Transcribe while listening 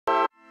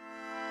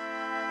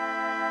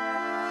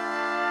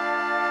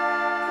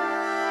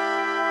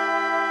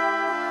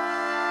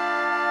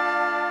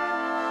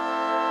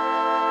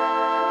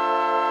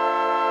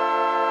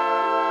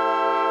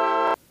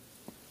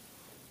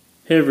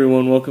Hey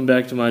everyone, welcome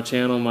back to my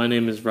channel. My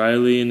name is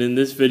Riley, and in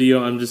this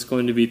video I'm just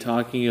going to be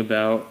talking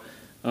about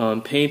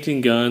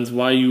painting guns,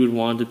 why you would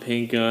want to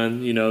paint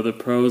gun, the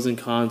pros and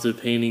cons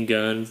of painting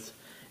guns,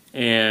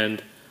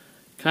 and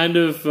I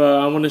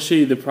want to show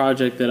you the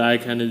project that I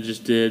kind of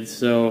just did.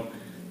 So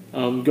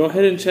go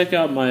ahead and check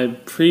out my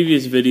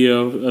previous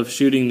video of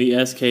shooting the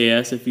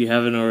SKS if you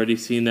haven't already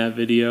seen that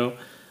video.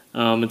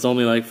 It's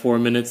only like 4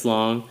 minutes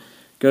long.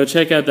 Go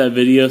check out that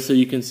video so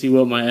you can see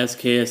what my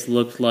SKS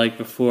looked like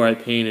before I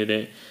painted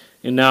it.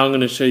 And now I'm going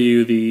to show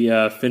you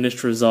the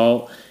finished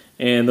result.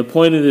 And the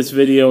point of this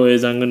video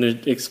is I'm going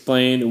to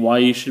explain why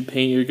you should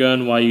paint your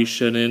gun, why you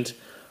shouldn't,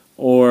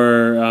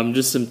 or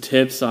just some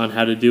tips on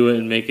how to do it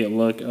and make it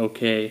look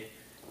okay.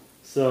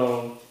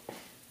 So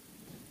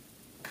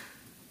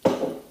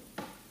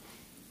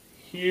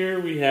here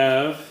we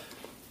have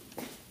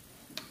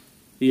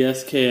the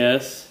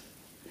SKS.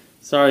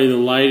 Sorry, the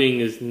lighting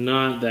is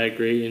not that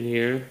great in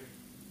here.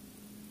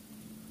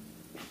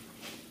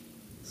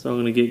 So I'm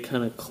going to get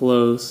kind of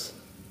close.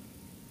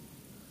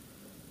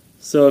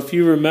 So if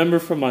you remember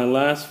from my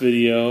last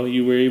video,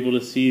 you were able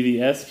to see the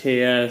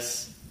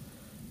SKS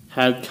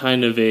had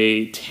kind of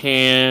a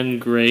tan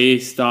gray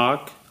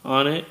stock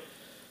on it.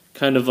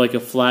 Kind of like a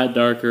flat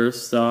darker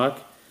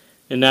stock.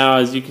 And now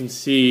as you can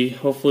see,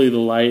 hopefully the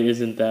light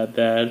isn't that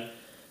bad.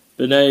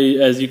 But now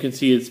as you can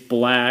see, it's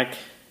black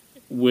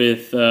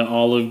with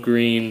olive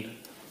green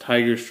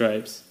tiger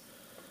stripes.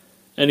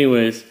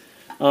 Anyways,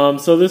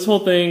 so this whole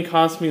thing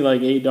cost me like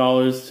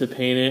 $8 to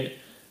paint it.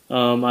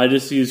 I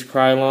just used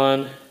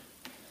Krylon.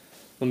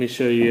 Let me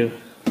show you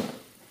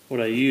what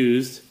I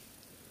used.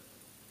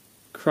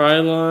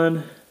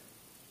 Krylon,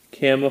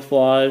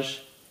 camouflage.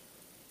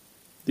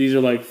 These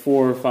are like $4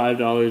 or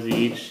 $5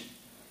 each.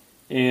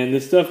 And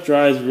this stuff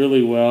dries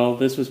really well.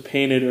 This was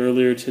painted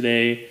earlier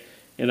today,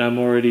 and I'm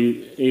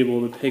already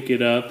able to pick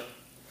it up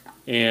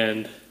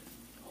and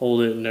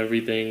hold it and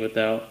everything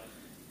without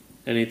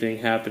anything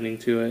happening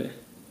to it.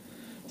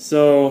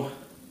 So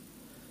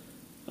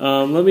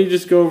let me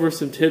just go over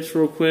some tips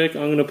real quick.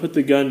 I'm going to put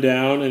the gun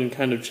down and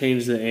kind of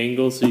change the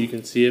angle so you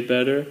can see it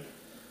better.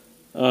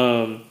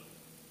 And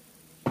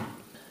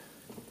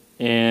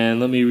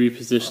let me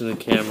reposition the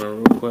camera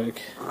real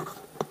quick.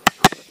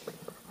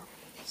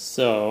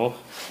 So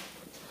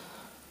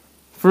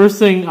first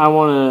thing I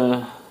want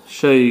to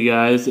show you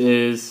guys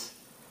is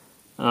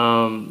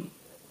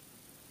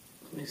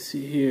let me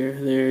see here.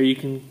 There, you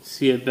can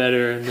see it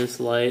better in this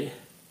light.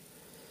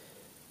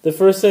 The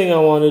first thing I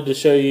wanted to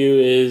show you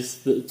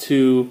is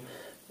to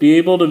be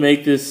able to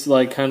make this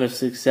like kind of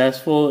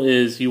successful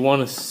is you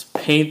want to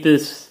paint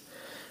this.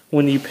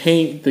 When you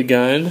paint the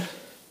gun,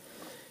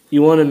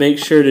 you want to make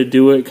sure to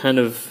do it kind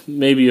of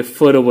maybe a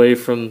foot away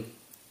from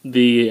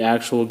the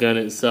actual gun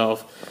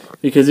itself.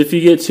 Because if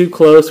you get too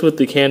close with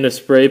the can of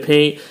spray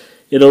paint,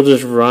 it'll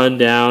just run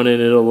down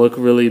and it'll look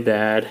really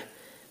bad.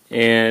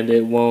 And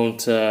it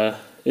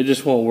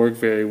just won't work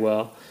very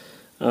well.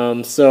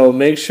 So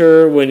make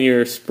sure when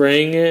you're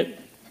spraying it,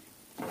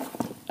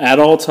 at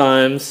all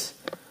times,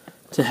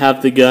 to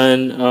have the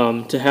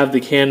gun, to have the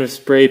can of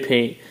spray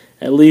paint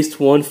at least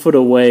 1 foot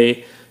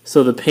away,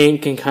 so the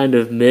paint can kind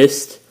of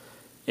mist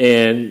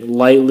and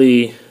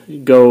lightly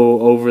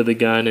go over the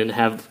gun and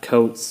have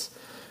coats.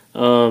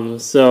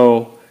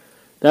 So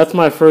that's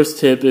my first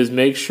tip: is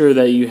make sure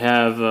that you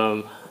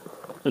have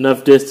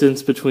enough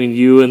distance between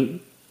you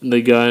and the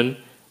gun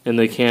and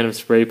the can of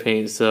spray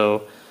paint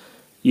so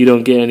you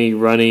don't get any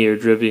runny or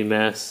drippy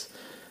mess.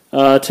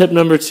 Tip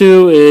number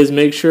 2 is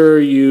make sure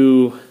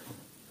you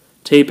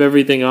tape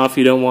everything off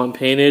you don't want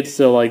painted.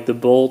 So like the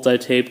bolt I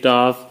taped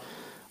off,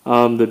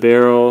 the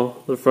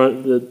barrel,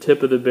 the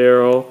tip of the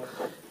barrel,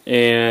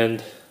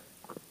 and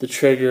the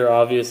trigger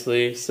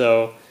obviously.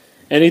 So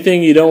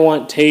anything you don't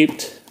want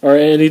taped or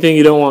anything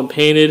you don't want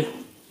painted,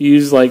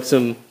 use like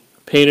some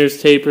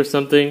painter's tape or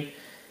something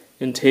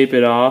and tape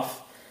it off.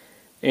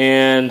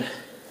 And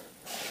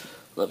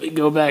let me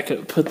go back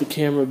and put the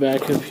camera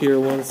back up here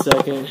 1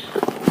 second.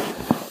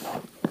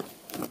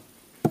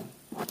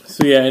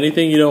 So yeah,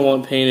 anything you don't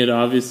want painted,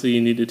 obviously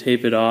you need to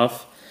tape it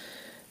off.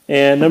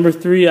 And number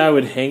 3, I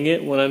would hang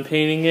it when I'm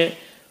painting it.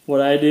 What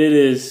I did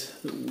is,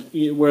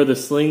 where the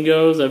sling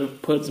goes, I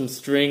put some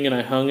string and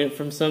I hung it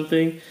from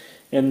something.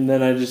 And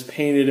then I just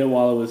painted it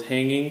while it was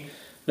hanging.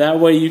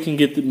 That way you can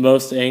get the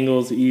most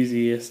angles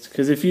easiest.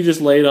 Because if you just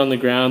lay it on the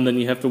ground, then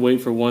you have to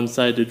wait for one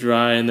side to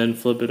dry and then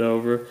flip it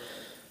over.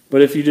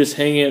 But if you just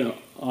hang it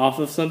off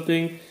of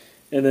something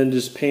and then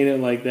just paint it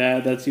like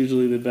that, that's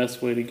usually the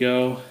best way to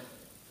go.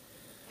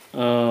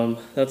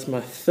 That's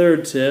my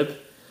 3rd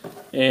tip.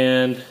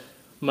 And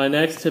my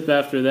next tip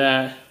after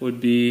that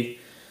would be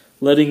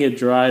letting it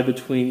dry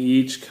between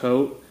each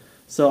coat.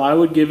 So I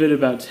would give it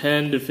about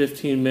 10 to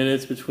 15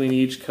 minutes between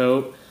each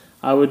coat.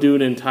 I would do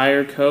an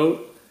entire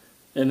coat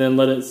and then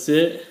let it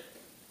sit,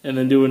 and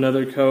then do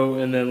another coat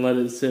and then let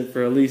it sit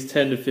for at least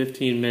 10 to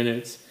 15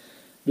 minutes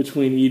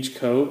between each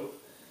coat.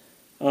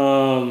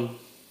 The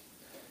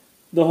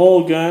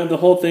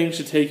whole thing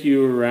should take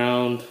you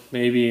around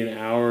maybe an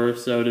hour or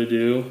so to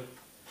do.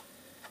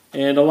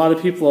 And a lot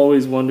of people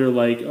always wonder,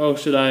 like, oh,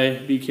 should I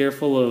be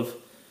careful of,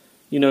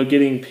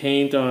 getting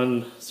paint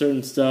on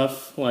certain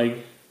stuff?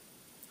 Like,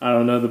 I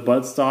don't know, the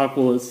buttstock,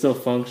 will it still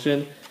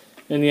function?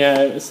 And yeah,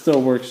 it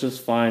still works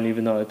just fine,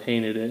 even though I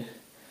painted it.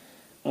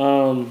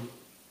 The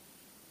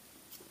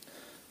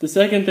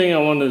second thing I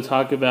wanted to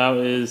talk about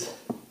is,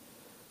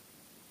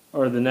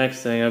 or the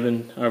next thing,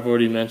 I've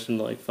already mentioned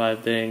like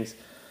 5 things.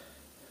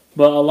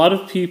 But a lot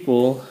of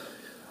people,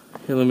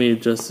 here, let me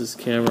adjust this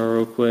camera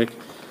real quick.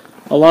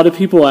 A lot of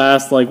people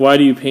ask, like, why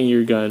do you paint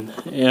your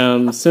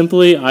gun?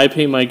 Simply, I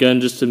paint my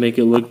gun just to make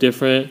it look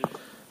different.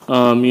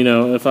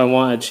 If I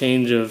want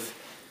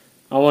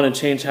I want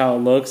to change how it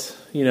looks,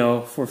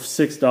 for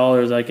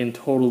 $6, I can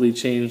totally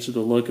change the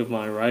look of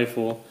my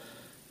rifle,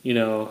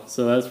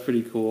 so that's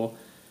pretty cool.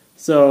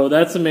 So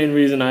that's the main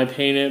reason I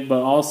paint it,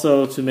 but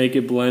also to make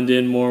it blend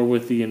in more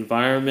with the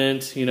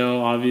environment,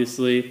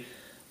 obviously.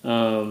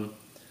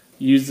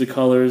 Use the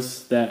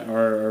colors that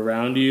are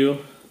around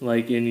you,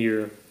 like in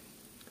your,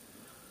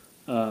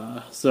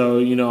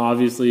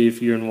 obviously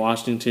if you're in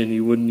Washington,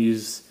 you wouldn't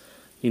use,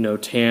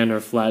 tan or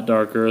flat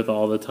dark earth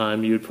all the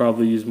time. You would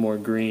probably use more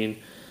green.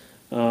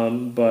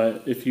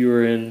 But if you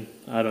were in,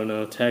 I don't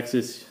know,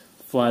 Texas,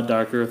 flat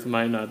dark earth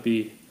might not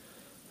be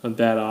a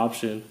bad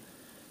option.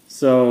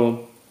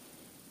 So,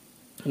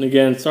 and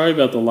again, sorry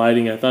about the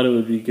lighting. I thought it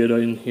would be good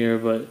in here,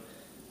 but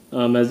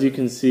as you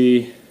can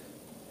see,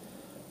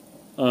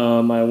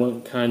 I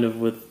went kind of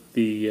with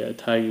the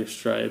tiger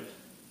stripe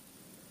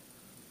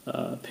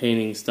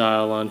painting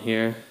style on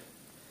here.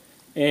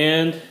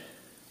 And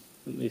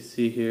let me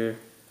see here.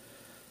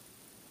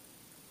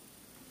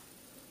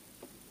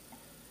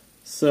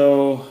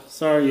 So,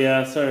 sorry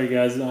guys,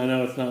 I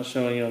know it's not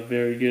showing up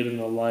very good in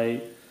the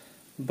light,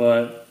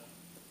 but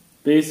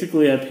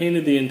basically I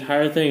painted the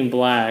entire thing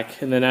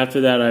black, and then after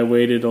that I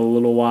waited a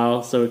little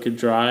while so it could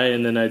dry,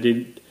 and then I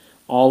did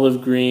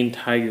olive green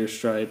tiger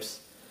stripes.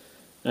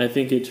 I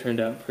think it turned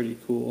out pretty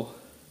cool.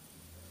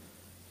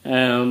 I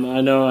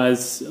know,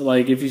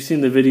 if you've seen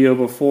the video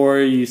before,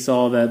 you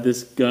saw that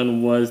this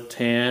gun was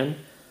tan,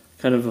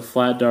 kind of a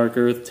flat dark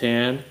earth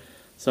tan.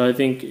 So I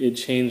think it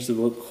changed the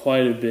look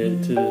quite a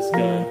bit to this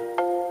gun.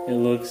 It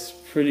looks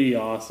pretty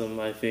awesome,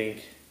 I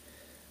think.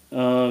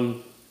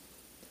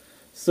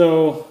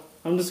 So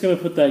I'm just going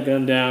to put that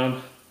gun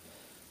down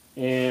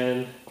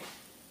and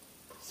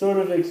sort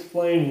of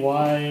explain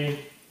why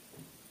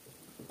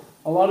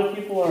a lot of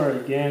people are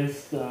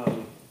against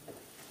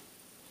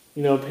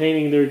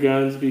painting their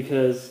guns,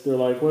 because they're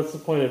like, what's the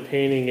point of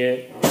painting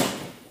it?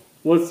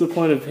 What's the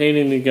point of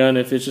painting the gun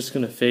if it's just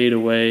going to fade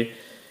away?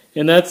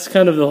 And that's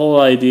kind of the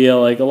whole idea.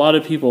 Like, a lot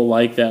of people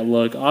like that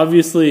look.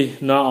 Obviously,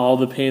 not all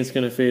the paint's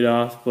going to fade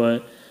off,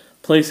 but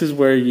places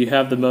where you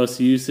have the most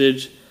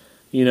usage,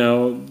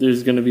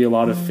 there's going to be a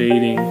lot of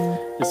fading,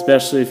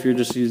 especially if you're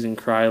just using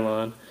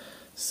Krylon.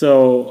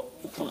 So,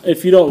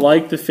 if you don't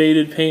like the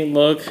faded paint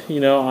look,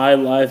 I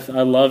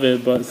love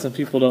it, but some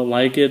people don't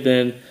like it,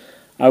 then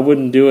I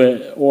wouldn't do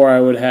it. Or I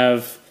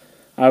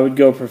would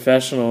go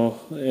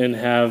professional and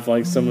have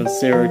like someone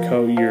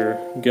Cerakote your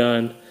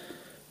gun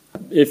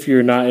if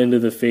you're not into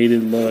the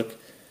faded look.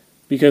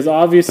 Because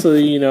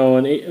obviously, a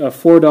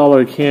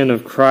 $4 can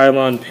of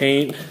Krylon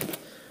paint,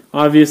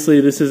 obviously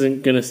this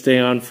isn't going to stay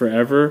on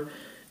forever,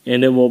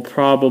 and it will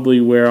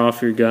probably wear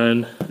off your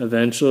gun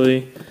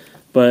eventually.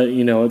 But,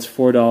 it's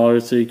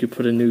 $4, so you could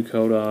put a new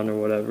coat on or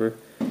whatever.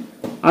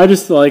 I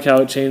just like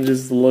how it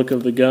changes the look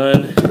of the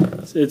gun.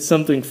 It's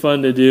something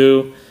fun to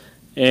do,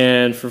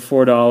 and for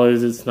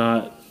 $4, it's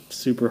not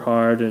super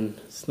hard and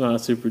it's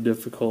not super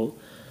difficult.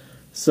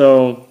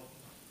 So,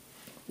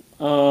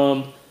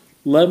 I'm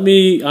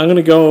going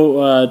to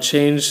go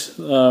change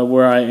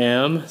where I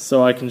am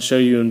so I can show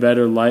you in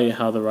better light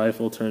how the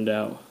rifle turned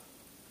out.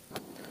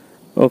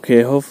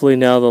 Okay, hopefully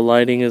now the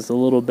lighting is a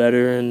little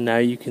better, and now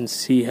you can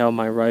see how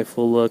my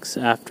rifle looks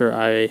after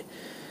I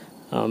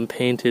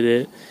painted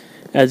it.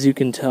 As you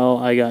can tell,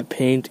 I got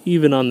paint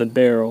even on the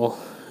barrel,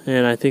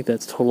 and I think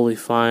that's totally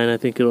fine. I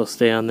think it'll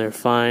stay on there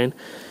fine.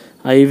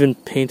 I even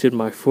painted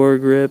my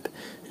foregrip,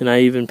 and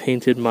I even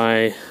painted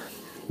my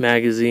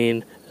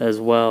magazine as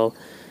well.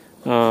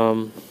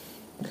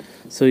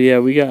 So yeah,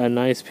 we got a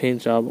nice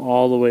paint job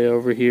all the way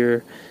over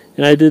here,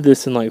 and I did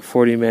this in like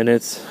 40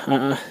 minutes,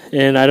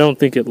 and I don't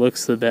think it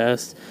looks the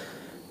best,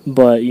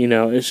 but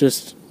it's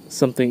just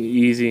something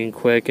easy and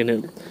quick,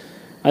 and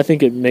I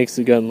think it makes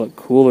the gun look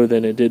cooler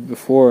than it did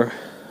before,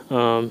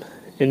 and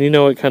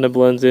it kind of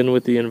blends in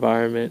with the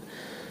environment.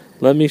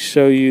 Let me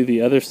show you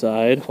the other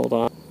side. Hold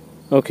on.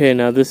 Okay,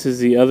 now this is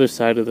the other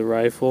side of the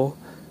rifle.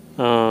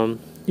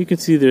 You can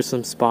see there's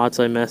some spots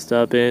I messed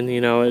up in.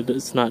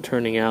 It's not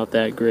turning out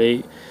that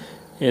great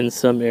in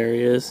some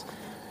areas.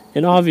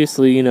 And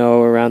obviously,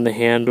 around the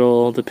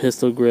handle, the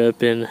pistol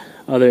grip, and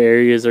other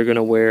areas are going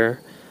to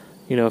wear,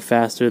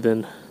 faster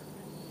than,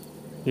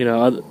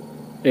 other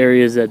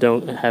areas that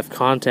don't have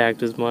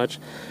contact as much.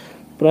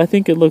 But I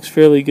think it looks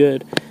fairly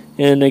good.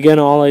 And again,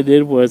 all I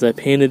did was I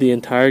painted the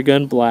entire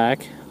gun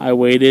black. I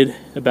waited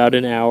about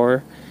an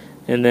hour,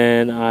 and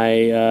then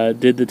I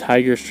did the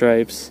tiger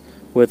stripes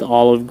with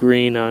olive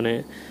green on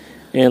it.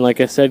 And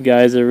like I said,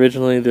 guys,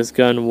 originally this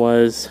gun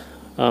was,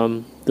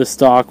 the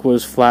stock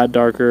was flat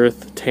dark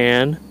earth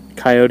tan,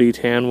 coyote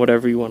tan,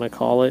 whatever you want to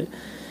call it,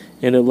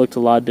 and it looked a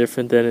lot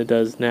different than it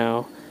does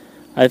now.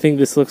 I think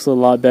this looks a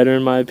lot better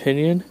in my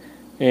opinion,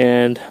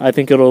 and I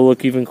think it'll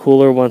look even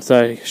cooler once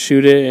I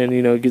shoot it and,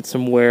 you know, get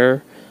some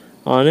wear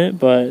on it.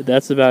 But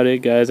that's about it,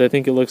 guys. I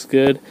think it looks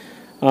good.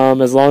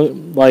 As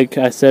long, like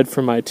I said,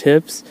 for my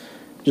tips,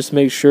 just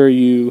make sure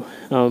you,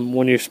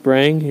 when you're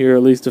spraying, you're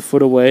at least a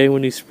foot away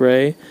when you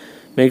spray.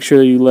 Make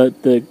sure you let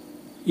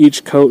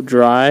each coat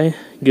dry,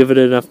 give it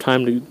enough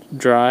time to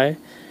dry.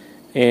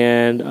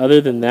 And other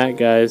than that,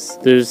 guys,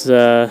 there's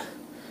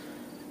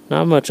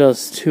not much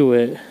else to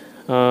it.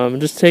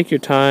 Just take your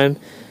time,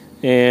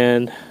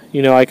 and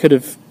you know, I could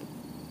have,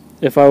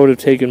 if I would have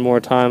taken more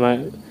time,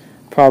 I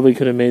probably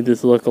could have made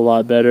this look a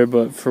lot better,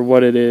 but for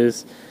what it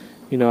is,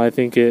 you know, I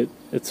think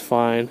it's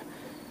fine.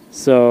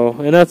 So,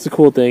 and that's the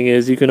cool thing,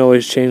 is you can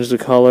always change the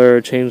color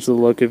or change the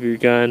look of your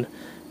gun,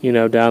 you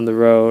know, down the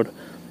road.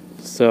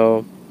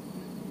 So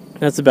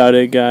that's about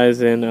it,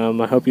 guys, and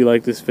I hope you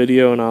like this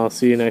video, and I'll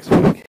see you next week.